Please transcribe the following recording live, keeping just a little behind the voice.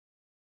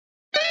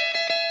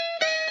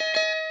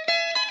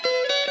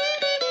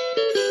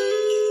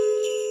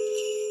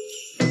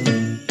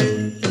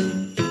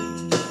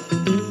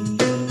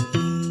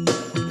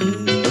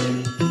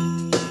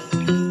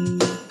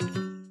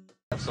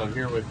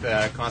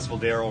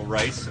Constable Daryl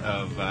Rice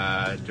of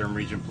Durham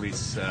Region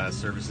Police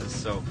Services.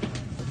 So,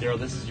 Daryl,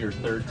 this is your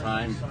third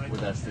time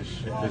with us this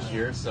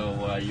year.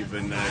 So you've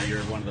been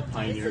you're one of the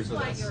pioneers with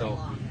us. So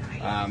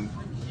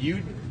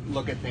you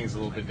look at things a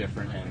little bit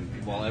different,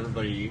 and while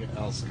everybody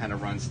else kind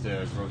of runs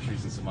to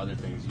groceries and some other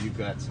things, you've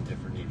got some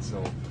different needs.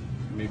 So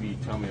maybe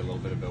tell me a little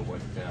bit about what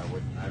you guys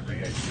do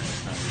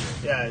this time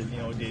of year. Yeah, you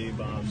know,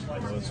 Dave,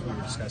 as we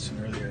were discussing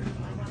earlier,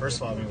 first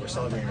of all, we're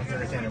celebrating our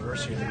 30th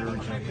anniversary of the Durham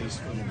Regional Police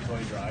Food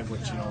Employee Drive,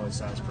 which, you know,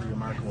 is pretty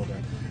remarkable to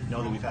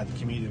know that we've had the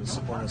community to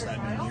support us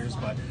that many years.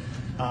 But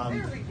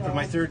for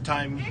my third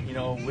time, you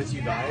know, with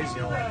you guys,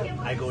 you know,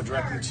 I go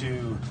directly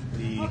to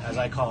the, as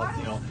I call it,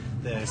 you know,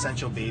 the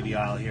essential baby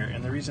aisle here.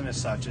 And the reason as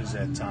such is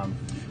that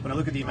when I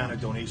look at the amount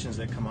of donations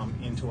that come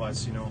into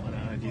us, you know, on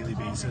a daily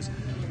basis,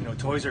 you know,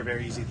 toys are a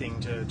very easy thing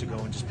to go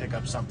and just pick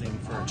up something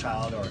for a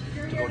child, or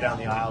to go down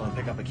the aisle and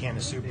pick up a can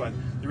of soup. But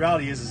the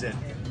reality is that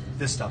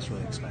this stuff's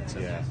really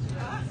expensive. Yeah.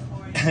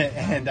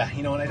 And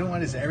you know, and I don't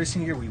want to. Every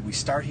single year we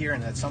start here,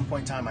 and at some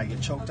point in time I get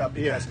choked up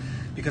because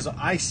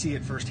I see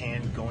it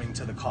firsthand going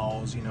to the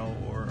calls, you know,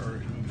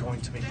 or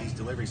going to make these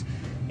deliveries.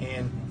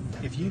 And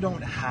if you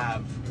don't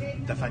have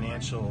the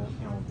financial,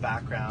 you know,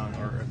 background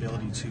or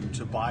ability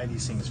to buy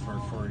these things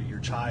for your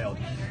child,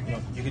 you know,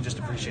 you can just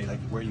appreciate like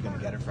where you're going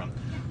to get it from.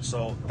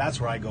 So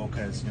that's where I go,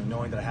 because, you know,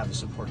 knowing that I have the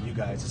support of you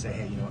guys to say,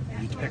 hey, you know,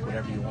 you pick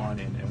whatever you want,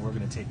 and we're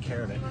going to take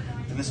care of it.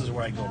 And this is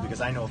where I go, because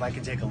I know if I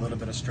can take a little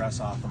bit of stress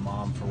off a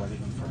mom for whether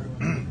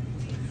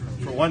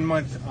for 1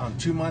 month,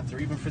 2 months, or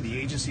even for the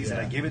agencies that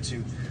I give it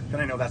to,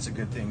 then I know that's a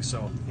good thing.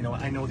 So, you know,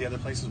 I know the other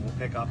places will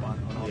pick up on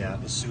all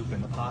the soup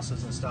and the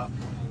pastas and stuff.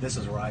 This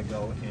is where I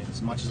go, and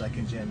as much as I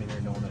can jam in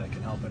here, knowing that I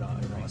can help it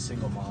on, you know, a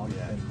single mom,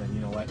 then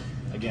you know what,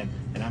 again,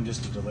 and I'm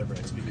just to deliver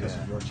it. It's because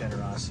of your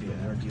generosity and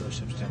your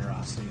dealership's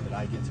generosity that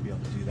I get to be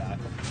able to do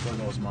that for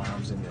those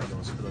moms and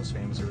for those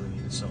families who really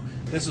need it. So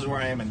this is where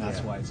I am, and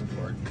that's why it's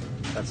important.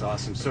 That's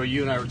awesome. So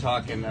you and I were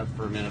talking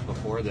for a minute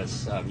before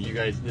this. You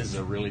guys, this is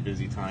a really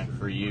busy time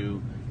for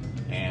you,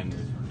 and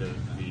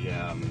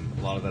a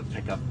lot of the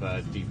pickup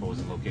depots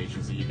and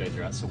locations that you guys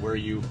are at. So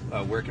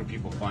where can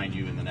people find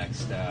you in the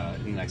next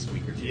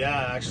week or two?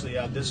 Yeah, actually,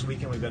 this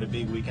weekend we've got a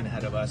big weekend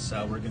ahead of us.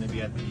 We're going to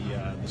be at the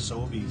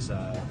Sobeys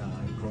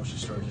grocery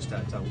store just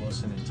at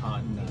Wilson and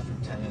Taunton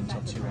from 10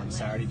 until 2 on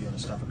Saturday, doing a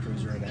Stuff a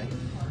Cruiser event.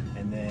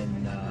 And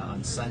then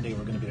on Sunday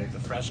we're going to be at the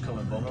Fresh Co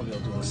in Beaumont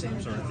doing the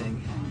same sort of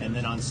thing. And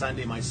then on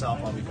Sunday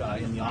myself I'll be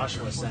in the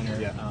Oshawa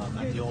Center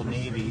at the Old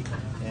Navy,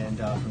 and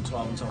from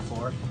 12 until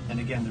 4. And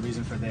again, the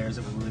reason for there is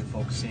that we're really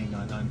focusing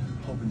on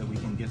hoping that we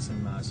can get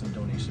some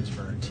donations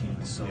for our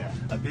teams. So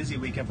a busy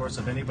weekend for us.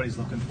 If anybody's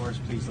looking for us,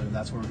 please let them.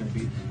 That's where we're going to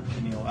be.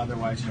 And, you know,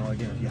 otherwise, you know,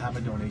 again, if you have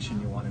a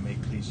donation you want to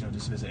make, please, you know,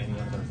 just visit any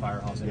of our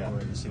firehouse anywhere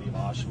in the city of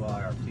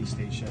Oshawa, our police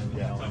station,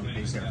 you know, and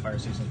basically our fire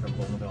stations from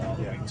Bonneville all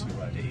the way to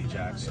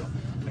Ajax. So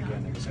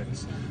again, like I said,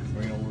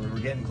 we're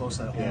getting close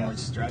to that homeward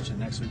stretch, and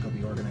next week will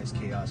be organized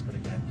chaos. But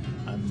again,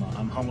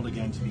 I'm humbled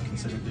again to be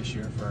considered this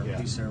year for our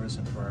police service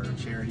and for our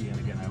charity. And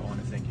again, I want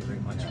to thank you very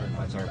much for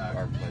inviting me back.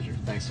 Our pleasure.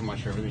 Thanks so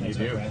much for everything you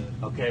do.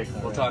 Okay,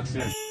 we'll talk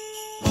soon.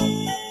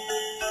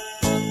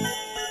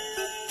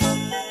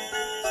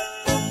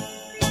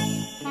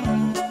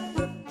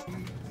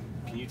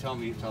 Can you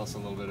tell us a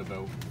little bit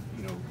about,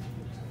 you know,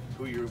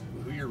 who you're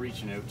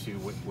reaching out to,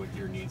 what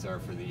your needs are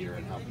for the year,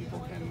 and how people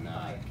can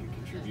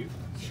contribute?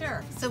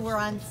 Sure. So we're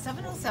on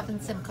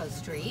 707 Simcoe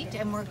Street,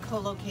 and we're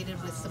co-located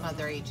with some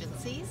other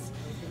agencies.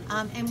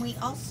 And we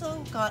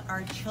also got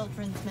our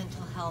children's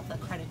mental health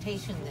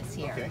accreditation this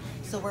year. Okay.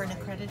 So we're an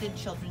accredited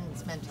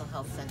children's mental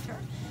health center.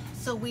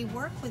 So we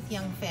work with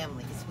young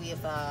families. We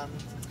have a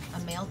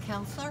male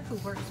counselor who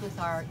works with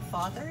our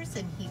fathers,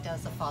 and he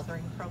does a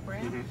fathering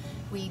program.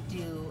 We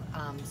do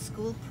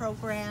school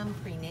program,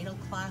 prenatal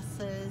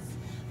classes.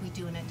 We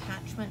do an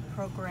attachment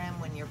program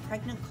when you're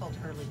pregnant called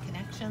Early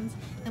Connections.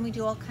 Then we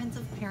do all kinds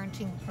of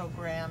parenting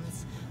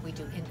programs. We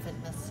do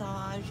infant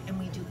massage, and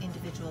we do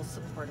individual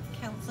supportive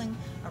counseling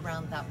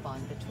around that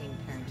bond between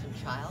parent and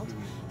child.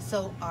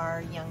 So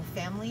our young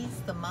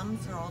families, the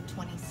mums, are all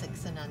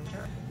 26 and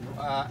under.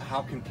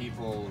 How can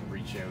people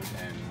reach out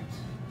and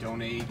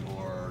donate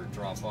or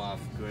drop off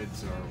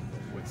goods, or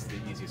what's the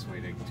easiest way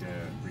to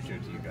reach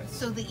out to you guys?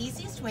 So the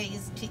easiest way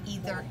is to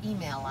either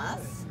email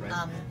us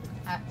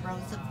at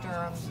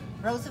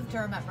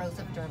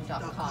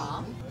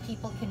roseofdurham@roseofdurham.com.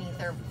 People can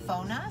either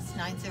phone us,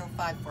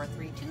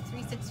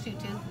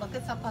 905-432-3622, look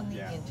us up on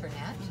the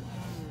internet,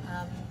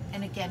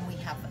 and again, we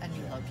have a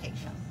new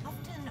location.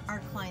 Often our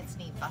clients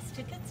need bus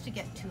tickets to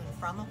get to and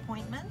from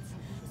appointments,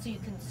 so you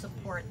can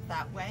support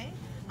that way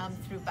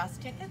through bus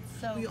tickets.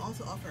 So we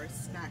also offer a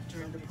snack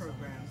during the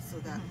program, so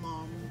that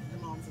the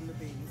moms and the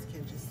babies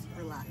can just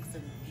relax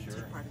and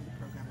take part in the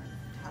program and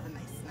have a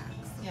nice snack.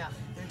 So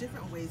there are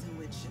different ways in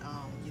which you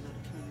know, the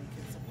community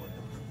can support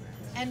the program.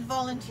 And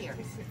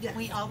volunteers.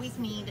 We always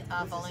need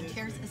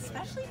volunteers,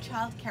 especially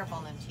childcare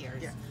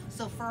volunteers.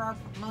 So for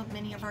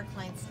many of our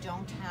clients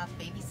don't have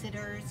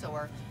babysitters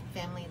or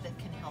family that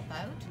can help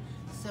out.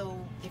 So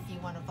if you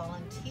want to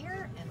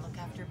volunteer and look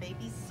after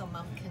babies so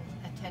mom can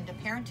attend a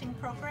parenting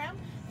program,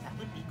 that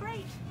would be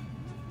right.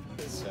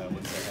 What's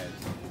ahead?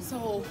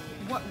 So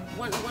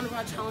one of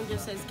our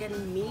challenges is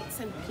getting meats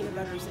and peanut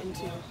butters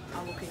into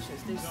our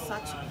locations. There's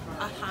such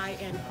a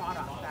high-end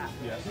product that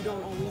you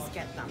don't always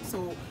get them.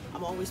 So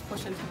I'm always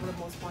pushing to the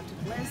most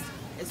wanted list.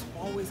 It's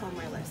always on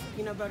my list.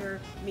 Peanut butter,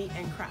 meat,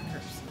 and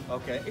crackers.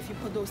 Okay. If you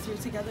put those three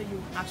together,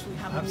 you actually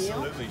have a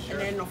meal. Absolutely, sure.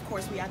 And then of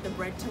course we add the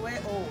bread to it.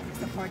 Oh,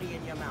 it's a party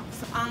in your mouth.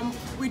 So,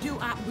 we do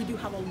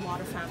have a lot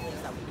of families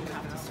that we do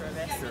have to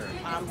service. Sure.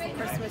 For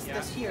Christmas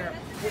this year,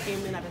 we're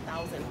aiming at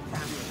 1,000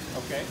 families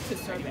to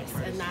service,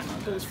 and that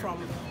goes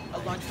from a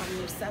large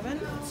family of 7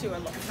 to a family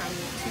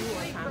of 2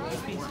 or a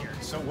family of 4.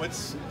 So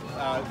what's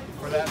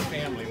for that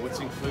family? What's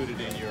included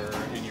in your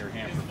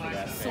hamper for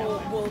that family?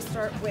 So we'll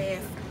start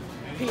with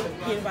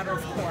peanut butter,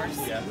 of course.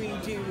 Yeah. We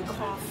do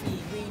coffee.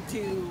 We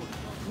do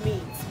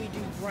meats. We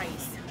do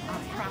rice,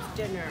 craft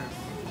dinner,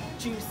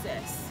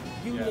 juices.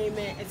 You name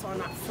it, it's on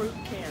that fruit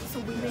can.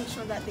 So we make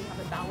sure that they have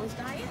a balanced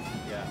diet.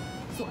 Yeah.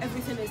 So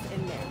everything is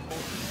in there.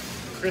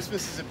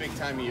 Christmas is a big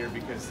time of year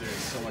because there's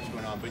so much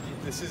going on. But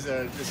this is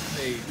a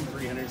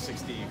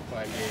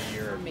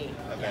 365-day-a-year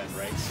event,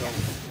 right? So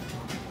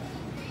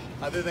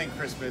other than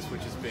Christmas,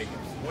 which is big,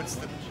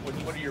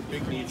 what are your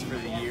big needs for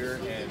the year,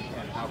 and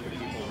how can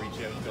people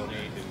reach out,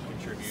 donate, and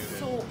contribute?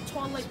 So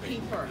toilet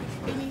paper,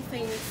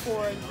 anything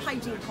for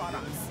hygiene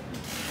products.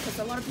 Because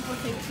a lot of people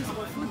think this is a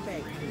food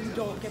bank. We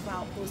don't give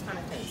out those kind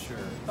of things. Sure.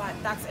 But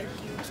that's a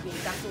huge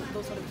need.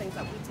 Those are the things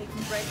that we take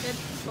for granted,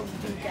 but we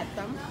do get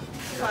them.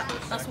 But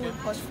that's what we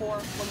push for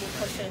when we're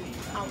pushing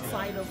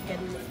outside of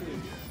getting the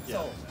food.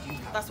 So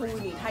that's what we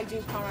need.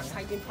 Hygiene products,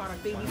 baby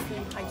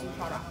food, hygiene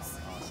products.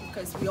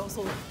 Because we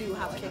also do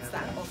have kids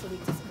that also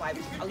need to survive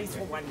at least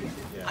for 1 year,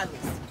 at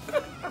least,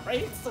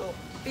 right? So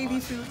baby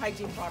food,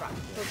 hygiene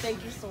products. So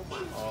thank you so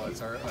much. Oh,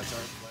 it's our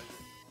pleasure.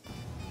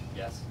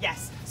 Yes.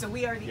 Yes. So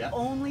we are the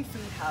only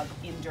food hub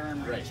in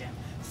Durham region.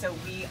 So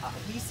we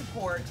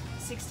support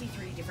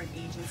 63 different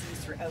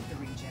agencies throughout the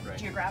region. Right.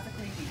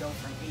 Geographically, we go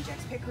from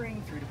Ajax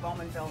Pickering through to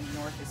Bowmanville,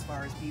 north as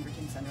far as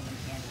Beaverton, Sunderland,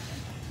 Camden.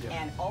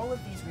 And all of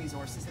these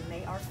resources, and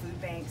they are food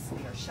banks,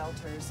 they are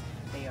shelters,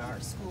 they are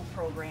school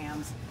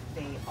programs,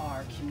 they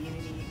are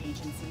community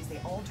agencies, they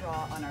all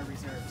draw on our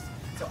reserves.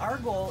 So our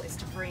goal is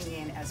to bring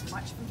in as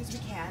much food as we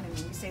can, and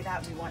when we say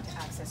that, we want to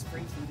access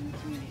free food in the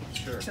community.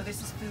 Sure. So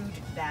this is food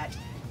that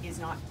is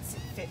not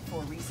fit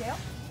for resale.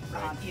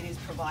 Right. It is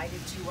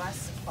provided to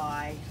us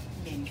by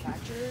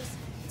manufacturers.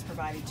 It's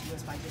provided to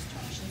us by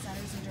distribution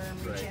centers in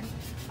Durham region.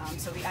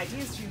 So the idea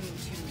is to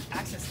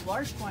access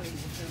large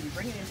quantities of food. We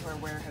bring it into our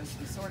warehouse,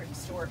 we sort it, we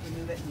store it, we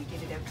move it, and we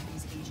get it out to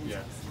these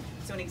agencies.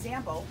 So an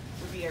example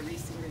would be I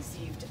recently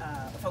received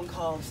a phone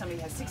call. Somebody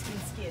has 16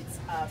 skids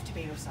of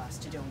tomato sauce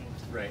to donate,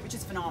 which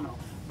is phenomenal.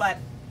 But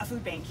a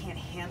food bank can't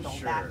handle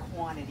that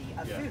quantity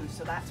of food,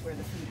 so that's where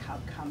the food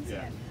hub comes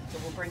in. So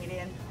we'll bring it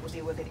in, we'll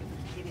deal with it. If we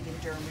can get it in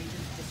Durham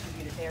region,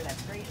 distribute it there,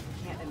 that's great. If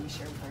we can't, then we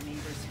share with our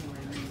neighbors who are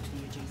in the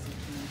adjacent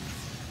communities.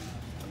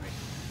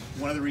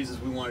 One of the reasons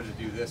we wanted to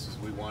do this is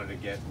we wanted to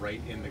get right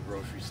in the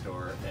grocery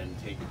store and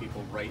take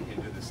people right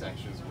into the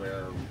sections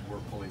where we're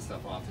pulling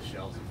stuff off the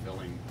shelves and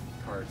filling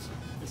carts.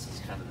 This is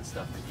kind of the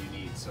stuff that you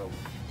need. So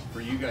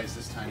for you guys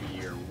this time of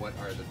year, what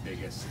are the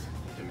biggest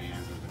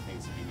demands or the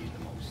things that you need the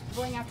most?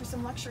 Going after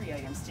some luxury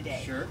items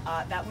today. Sure.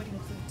 That would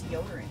include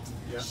deodorant,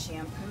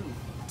 shampoo,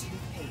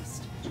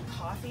 toothpaste,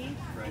 coffee,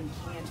 and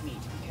canned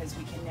meat, because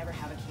we can never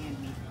have a canned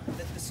meat.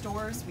 The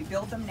stores, we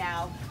build them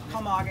now.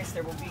 Come August,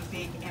 there will be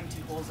big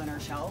empty holes on our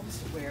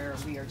shelves where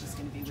we are just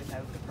going to be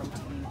without the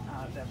protein,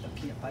 the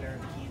peanut butter,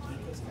 the canned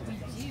meat, those kinds of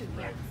things.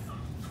 Right.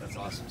 That's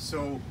awesome.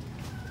 So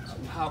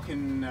how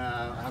can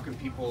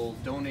people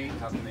donate?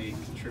 How can they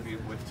contribute?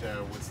 What's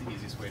the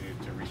easiest way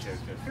to reach out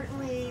to?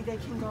 Certainly, they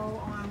can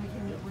go on.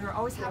 We're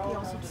always happy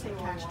also to take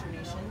cash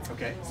donations.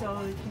 Okay.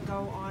 So they can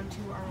go on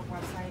to our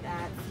website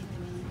at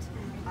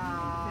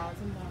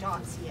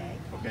feedthemeat.ca.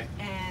 Okay.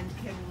 And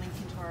can link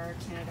into our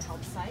Canada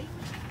Help site.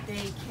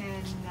 They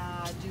can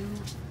do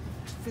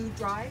food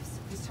drives.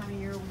 This time of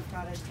year, we've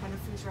got a ton of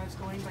food drives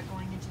going, but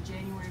going into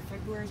January,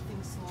 February,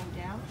 things slow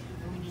down,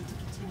 and we need to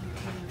continue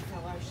to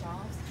fill our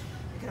shelves.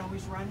 We can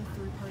always run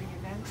third-party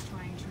events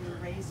trying to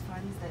raise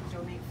funds that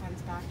donate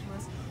funds back to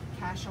us.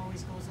 Cash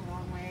always goes a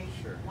long way.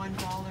 Sure.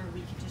 $1,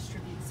 we could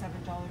distribute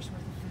 $7 worth of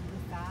food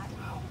with that.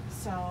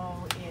 So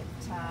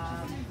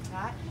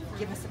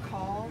give us a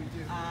call,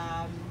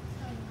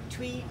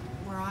 tweet.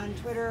 We're on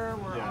Twitter,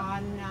 we're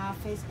on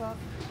Facebook.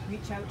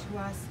 Reach out to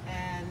us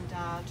and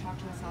talk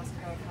to us, ask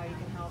about how you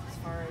can help as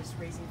far as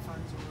raising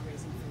funds or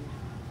raising food.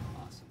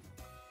 Awesome.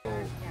 So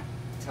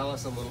tell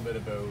us a little bit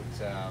about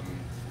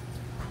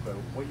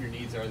what your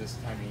needs are this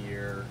time of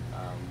year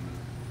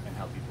and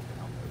how people can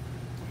help out.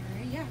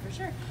 Yeah, for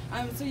sure.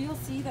 So you'll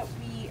see that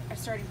we are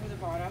starting from the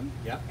bottom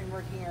and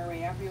working our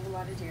way up. We have a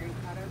lot of dairy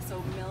products,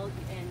 so milk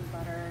and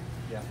butter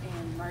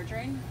and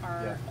margarine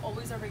are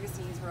always our biggest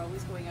needs. We're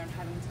always going out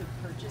having to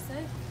purchase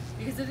it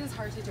because it is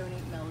hard to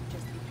donate milk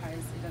just because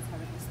it does have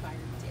an expired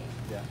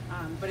date.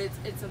 But it's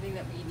something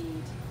that we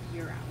need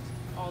year round,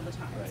 all the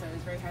time. So I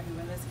was very happy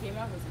when this came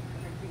out. I was like,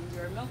 perfect, we can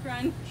do our milk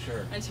run.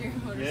 Sure. Ontario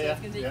Motor Sales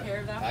can take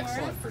care of that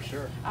Excellent, for us. for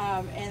sure.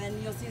 And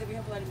then you'll see that we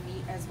have a lot of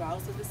meat as well.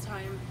 So this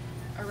time,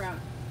 around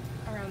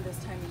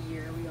this time of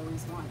year, we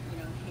always want, you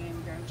know,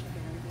 ham, ground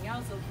chicken, everything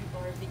else. So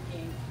people are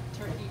thinking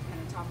turkey kind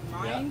of top of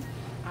mind.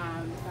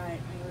 But I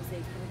always say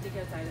kind of think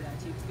outside of that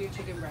too, because we have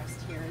chicken breast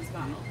here as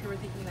well. So we're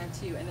thinking that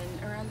too. And then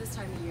around this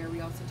time of year,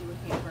 we also do a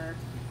hamper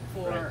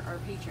for our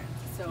patrons.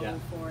 So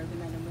for the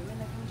men and women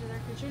that come to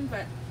their kitchen,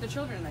 but the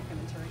children that come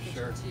into our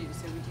kitchen too.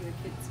 So we do a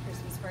kids'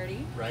 Christmas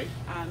party. Right.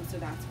 So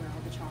that's where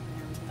all the chocolate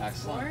and everything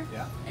is for.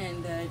 Yeah. And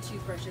the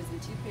toothbrushes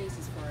and toothpaste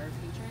is for our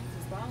patrons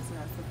as well. So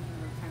that's something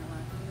we're kind of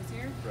lacking this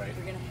year. Right.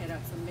 We're gonna hit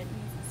up some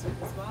mittens and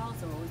stuff as well.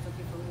 So we're always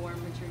looking for warm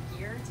winter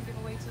gear to give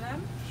away to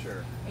them.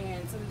 Sure.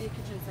 And some of the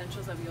kitchen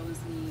essentials that we always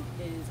need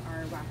is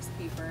our wax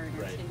paper and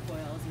our tin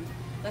foils, and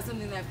that's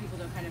something that people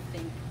don't kind of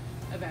think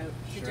about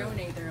to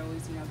donate. They're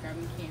always, you know,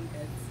 grabbing canned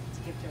goods to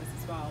give to us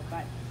as well.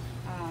 But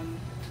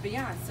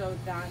yeah, so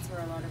that's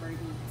where a lot of our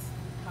needs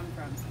come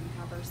from. So we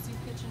have our soup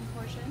kitchen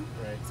portion.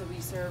 Right. So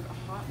we serve a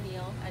hot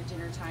meal at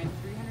dinner time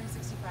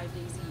 365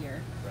 days a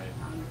year. Right.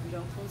 We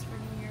don't close for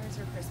New Year's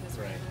or Christmas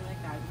or anything like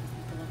that because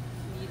people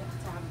need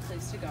to have a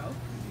place to go.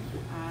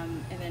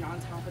 And then on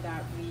top of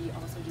that, we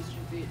also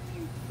distribute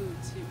food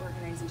to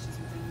organizations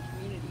within the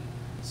community.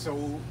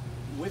 So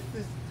with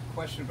the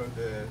question about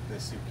the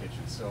soup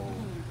kitchen, so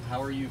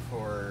how are you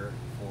for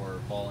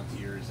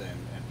volunteers and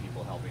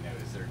people helping out?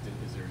 Is there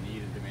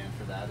need and demand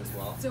for that as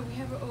well? So we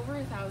have over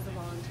 1,000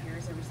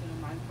 volunteers every single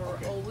month,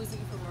 but we're always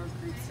looking for more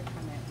groups to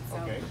come in. So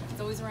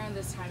it's always around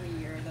this time of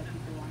year that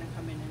people want to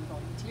come in and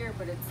volunteer,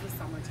 but it's the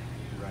summertime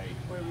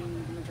where we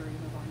need the majority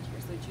of the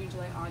volunteers. So June,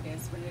 July,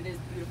 August, when it is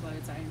beautiful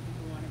outside and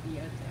people want to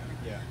be out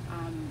there,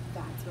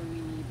 that's when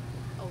we need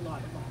a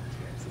lot of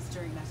volunteers. It's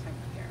during that time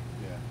of year.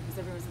 Because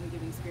everyone's in the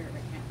giving spirit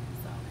right now.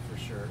 So. For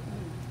sure.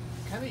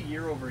 Kind of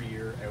year over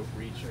year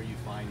outreach, are you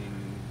finding,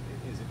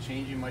 is it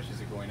changing much? Is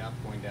it going up,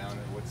 going down?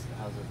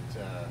 How's it?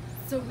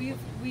 So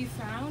we've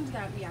found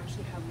that we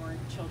actually have more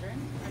children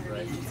under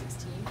the age of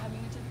 16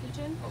 coming into the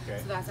kitchen.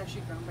 So that's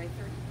actually grown by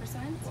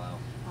 30%. Wow.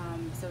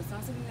 So it's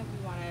not something that we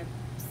want to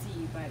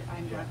see, but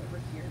I'm glad that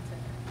we're here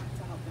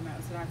to help them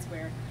out. So that's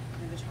where, you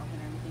know, the chocolate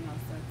and everything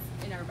else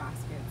that's in our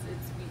baskets.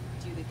 We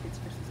do the kids'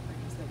 Christmas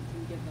party so that we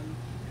can give them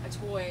a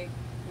toy,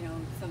 you know,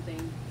 something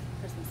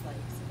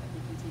Christmas-like, so that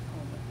they can take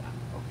home with them.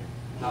 Okay.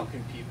 How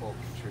can people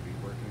contribute?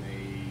 Where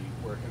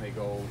can they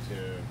go to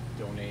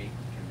donate?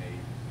 Can they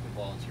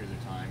volunteer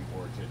their time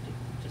or to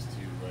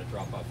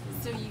drop off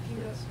food? So you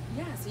can go,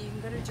 so you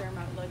can go to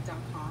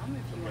durhamoutlook.com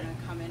if you want to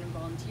come in and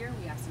volunteer.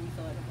 We ask that you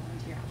fill out a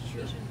volunteer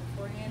application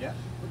beforehand.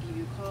 We'll give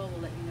you a call.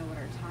 We'll let you know what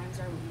our times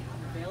are, what we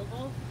have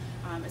available.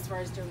 As far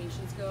as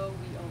donations go,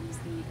 we always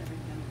need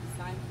everything at this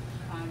time.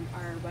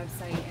 Our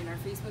website and our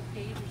Facebook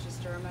page, which is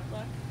Durham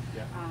Outlook.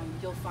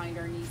 You'll find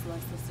our needs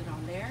list listed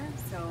on there.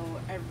 So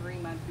every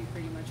month we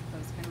pretty much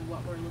post kind of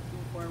what we're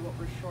looking for, what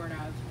we're short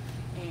of,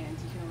 and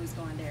you can always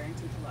go on there and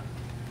take a look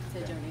to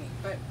donate.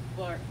 But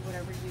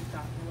whatever you've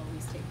got, we'll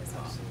always take as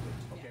well. Absolutely.